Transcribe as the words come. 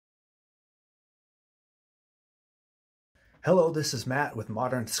Hello, this is Matt with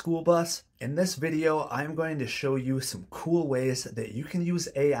Modern School Bus. In this video, I'm going to show you some cool ways that you can use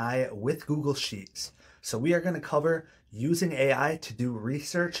AI with Google Sheets. So we are going to cover using AI to do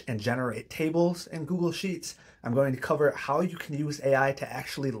research and generate tables in Google Sheets. I'm going to cover how you can use AI to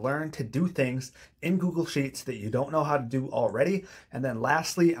actually learn to do things in Google Sheets that you don't know how to do already. And then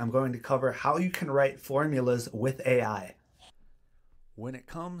lastly, I'm going to cover how you can write formulas with AI. When it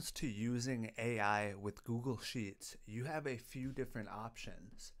comes to using AI with Google Sheets, you have a few different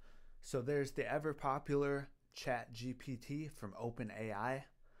options. So there's the ever popular ChatGPT from OpenAI.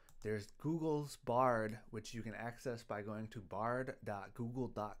 There's Google's Bard, which you can access by going to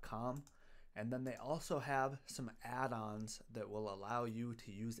bard.google.com. And then they also have some add-ons that will allow you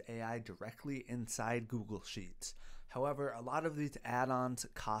to use AI directly inside Google Sheets. However, a lot of these add-ons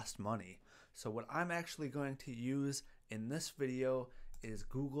cost money. So what I'm actually going to use in this video is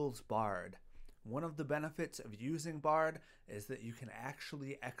Google's Bard. One of the benefits of using Bard is that you can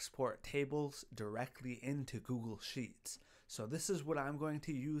actually export tables directly into Google Sheets. So this is what I'm going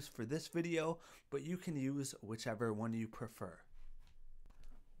to use for this video, but you can use whichever one you prefer.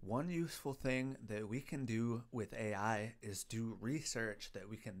 One useful thing that we can do with AI is do research that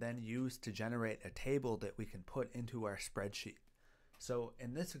we can then use to generate a table that we can put into our spreadsheet. So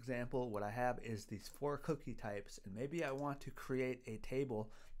in this example, what I have is these 4 cookie types, and maybe I want to create a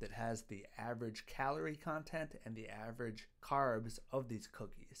table that has the average calorie content and the average carbs of these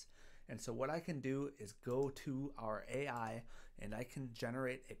cookies. And so what I can do is go to our AI and I can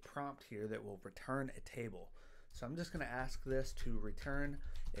generate a prompt here that will return a table. So I'm just going to ask this to return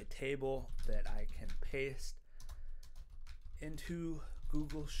a table that I can paste into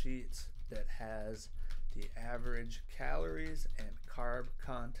Google Sheets that has the average calories and carb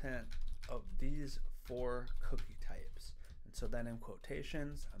content of these 4 cookie types. And so then in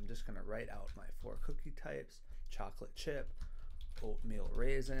quotations, I'm just going to write out my 4 cookie types: chocolate chip, oatmeal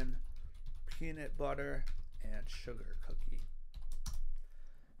raisin, peanut butter, and sugar cookie.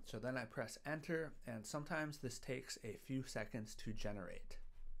 So then I press enter, and sometimes this takes a few seconds to generate.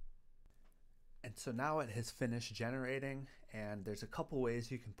 And so now it has finished generating, and there's a couple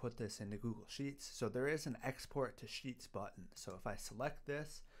ways you can put this into Google Sheets. So there is an export to Sheets button. So if I select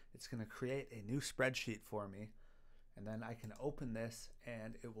this, it's going to create a new spreadsheet for me, and then I can open this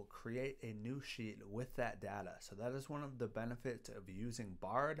and it will create a new sheet with that data. So that is one of the benefits of using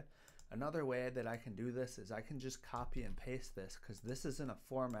Bard. Another way that I can do this is I can just copy and paste this, because this is in a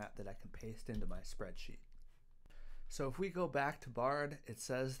format that I can paste into my spreadsheet. So if we go back to Bard, it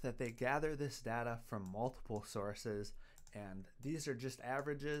says that they gather this data from multiple sources, and these are just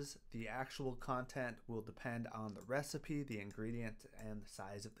averages. The actual content will depend on the recipe, the ingredient, and the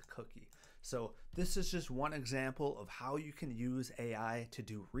size of the cookie. So this is just one example of how you can use AI to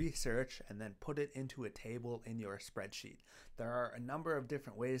do research and then put it into a table in your spreadsheet. There are a number of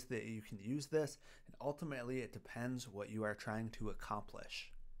different ways that you can use this, and ultimately it depends what you are trying to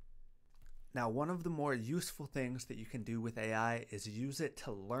accomplish. Now, one of the more useful things that you can do with AI is use it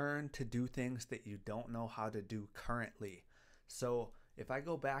to learn to do things that you don't know how to do currently. So if I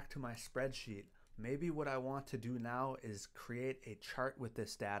go back to my spreadsheet, maybe what I want to do now is create a chart with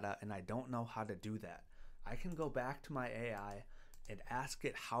this data, and I don't know how to do that. I can go back to my AI and ask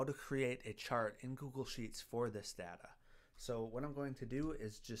it how to create a chart in Google Sheets for this data. So what I'm going to do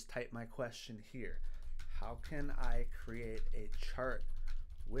is just type my question here. How can I create a chart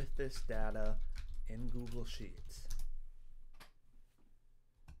with this data in Google Sheets?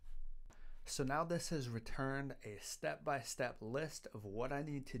 So now this has returned a step-by-step list of what I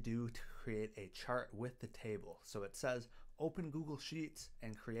need to do to create a chart with the table. So it says open Google Sheets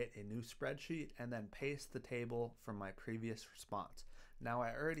and create a new spreadsheet, and then paste the table from my previous response. Now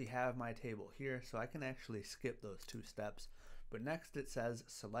I already have my table here, so I can actually skip those 2 steps. But next it says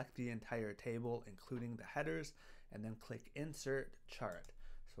select the entire table, including the headers, and then click Insert Chart.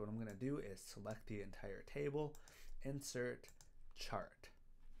 So what I'm going to do is select the entire table, insert chart.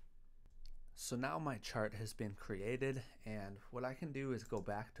 So now my chart has been created, and what I can do is go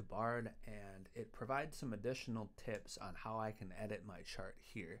back to Bard, and it provides some additional tips on how I can edit my chart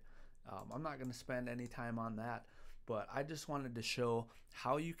here. I'm not going to spend any time on that, but I just wanted to show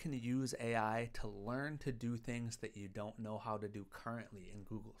how you can use AI to learn to do things that you don't know how to do currently in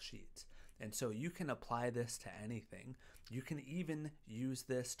Google Sheets. And so you can apply this to anything. You can even use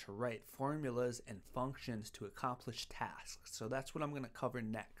this to write formulas and functions to accomplish tasks. So that's what I'm going to cover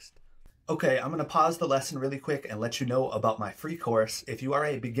next. Okay, I'm going to pause the lesson really quick and let you know about my free course. If you are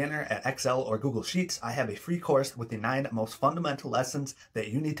a beginner at Excel or Google Sheets, I have a free course with the 9 most fundamental lessons that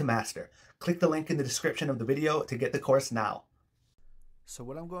you need to master. Click the link in the description of the video to get the course now. So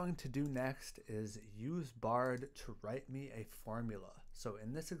what I'm going to do next is use Bard to write me a formula. So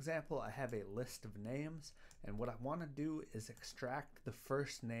in this example, I have a list of names, and what I want to do is extract the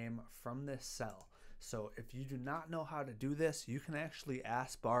first name from this cell. So if you do not know how to do this, you can actually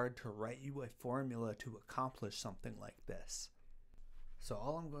ask Bard to write you a formula to accomplish something like this. So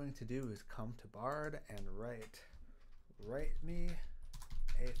all I'm going to do is come to Bard and write me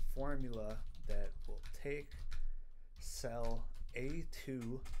a formula that will take cell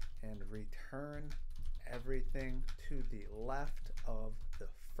A2 and return everything to the left of the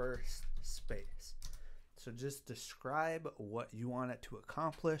first space. So just describe what you want it to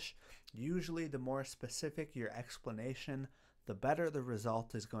accomplish. Usually the more specific your explanation, the better the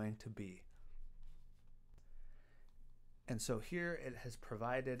result is going to be. And so here it has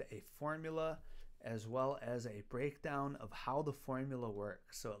provided a formula as well as a breakdown of how the formula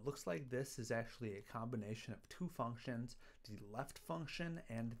works. So it looks like this is actually a combination of two functions, the left function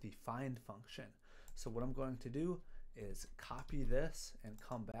and the find function. So what I'm going to do is copy this and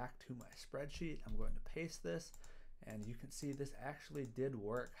come back to my spreadsheet. I'm going to paste this, and you can see this actually did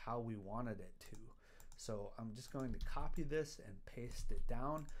work how we wanted it to. So I'm just going to copy this and paste it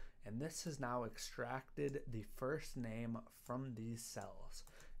down, and this has now extracted the first name from these cells.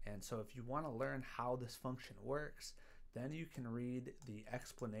 And so if you want to learn how this function works, then you can read the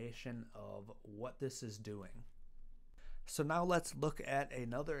explanation of what this is doing. So now let's look at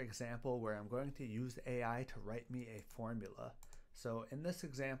another example where I'm going to use AI to write me a formula. So in this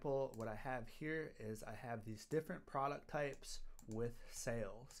example, what I have here is I have these different product types with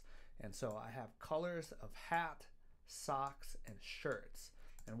sales. And so I have colors of hat, socks, and shirts.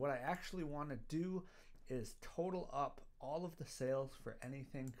 And what I actually want to do is total up all of the sales for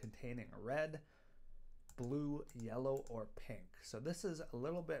anything containing red, blue, yellow, or pink. So this is a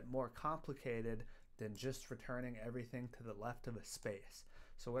little bit more complicated than just returning everything to the left of a space.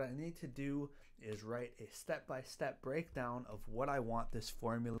 So what I need to do is write a step-by-step breakdown of what I want this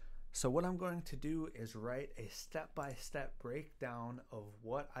formula. So what I'm going to do is write a step-by-step breakdown of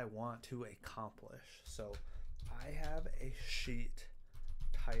what I want to accomplish. So I have a sheet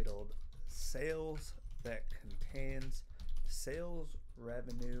titled Sales that contains sales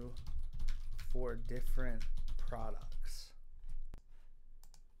revenue for different products.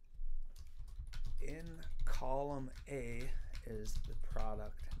 In column A is the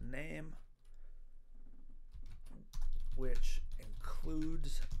product name, which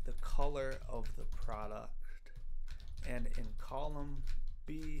includes the color of the product, and in column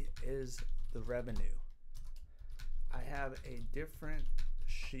B is the revenue. I have a different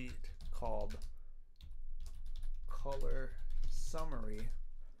sheet called color summary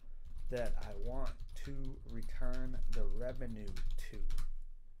that I want to return the revenue to.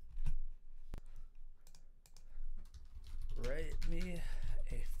 Write me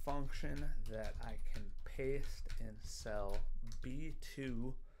a function that I can paste in cell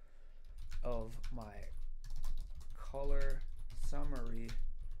B2 of my color summary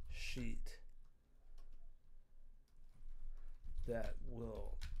sheet that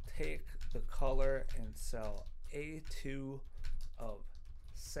will take the color in cell A2 of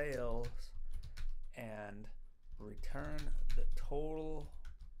sales and return the total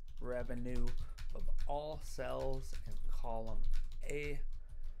revenue of all cells in column A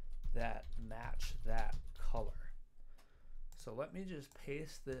that match that color. So let me just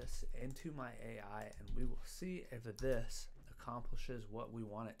paste this into my AI and we will see if this accomplishes what we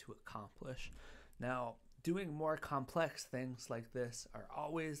want it to accomplish. Now, doing more complex things like this are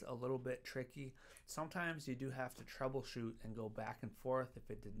always a little bit tricky. Sometimes you do have to troubleshoot and go back and forth if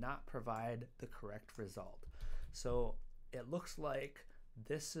it did not provide the correct result. So it looks like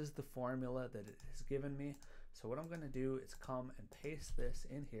this is the formula that it has given me. So what I'm going to do is come and paste this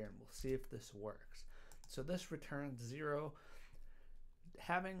in here and we'll see if this works. So this returns 0.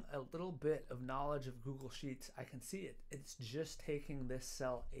 Having a little bit of knowledge of Google Sheets, I can see it's just taking this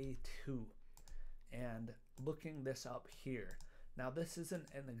cell A2 and looking this up here. Now this isn't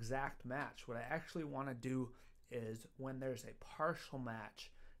an exact match. What I actually want to do is when there's a partial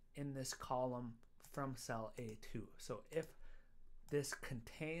match in this column from cell A2. So if this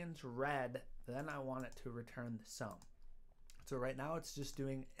contains red, then I want it to return the sum. So right now it's just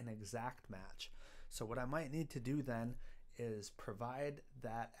doing an exact match. So what I might need to do then is provide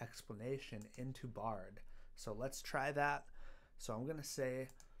that explanation into Bard. So let's try that. So I'm going to say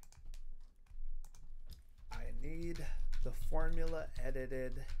I need the formula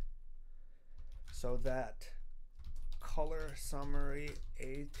edited so that color summary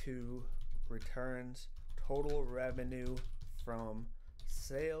A2 returns total revenue from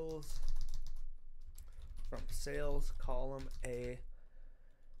sales column A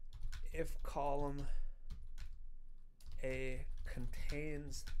if column A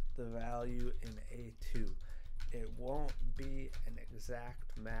contains the value in A2, it won't be an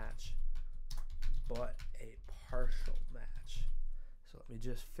exact match, but a partial match. So let me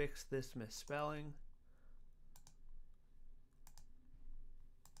just fix this misspelling.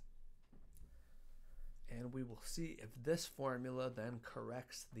 And we will see if this formula then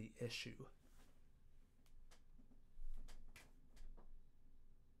corrects the issue.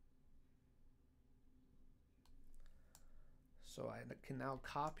 So I can now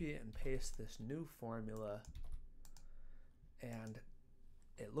copy and paste this new formula, and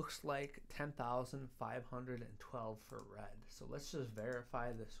it looks like 10,512 for red. So let's just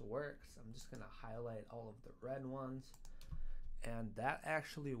verify this works. I'm just going to highlight all of the red ones. And that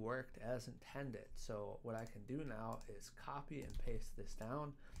actually worked as intended. So what I can do now is copy and paste this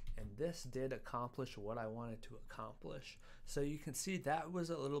down, and this did accomplish what I wanted to accomplish. So you can see that was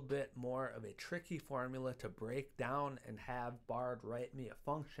a little bit more of a tricky formula to break down and have Bard write me a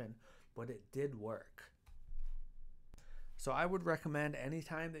function, but it did work. So I would recommend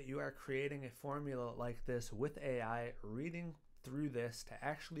anytime that you are creating a formula like this with AI, reading through this to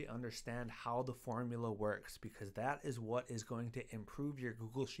actually understand how the formula works, because that is what is going to improve your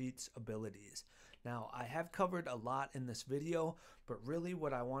Google Sheets abilities. Now, I have covered a lot in this video, but really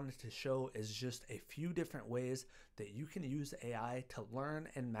what I wanted to show is just a few different ways that you can use AI to learn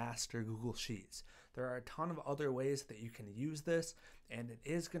and master Google Sheets. There are a ton of other ways that you can use this, and it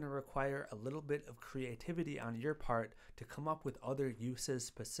is going to require a little bit of creativity on your part to come up with other uses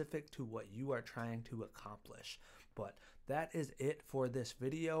specific to what you are trying to accomplish. But that is it for this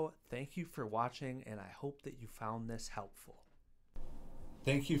video. Thank you for watching, and I hope that you found this helpful.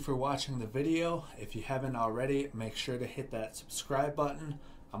 Thank you for watching the video. If you haven't already, make sure to hit that subscribe button.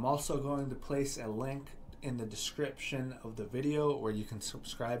 I'm also going to place a link in the description of the video where you can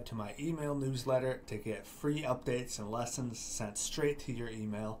subscribe to my email newsletter to get free updates and lessons sent straight to your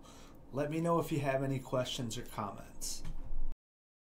email. Let me know if you have any questions or comments.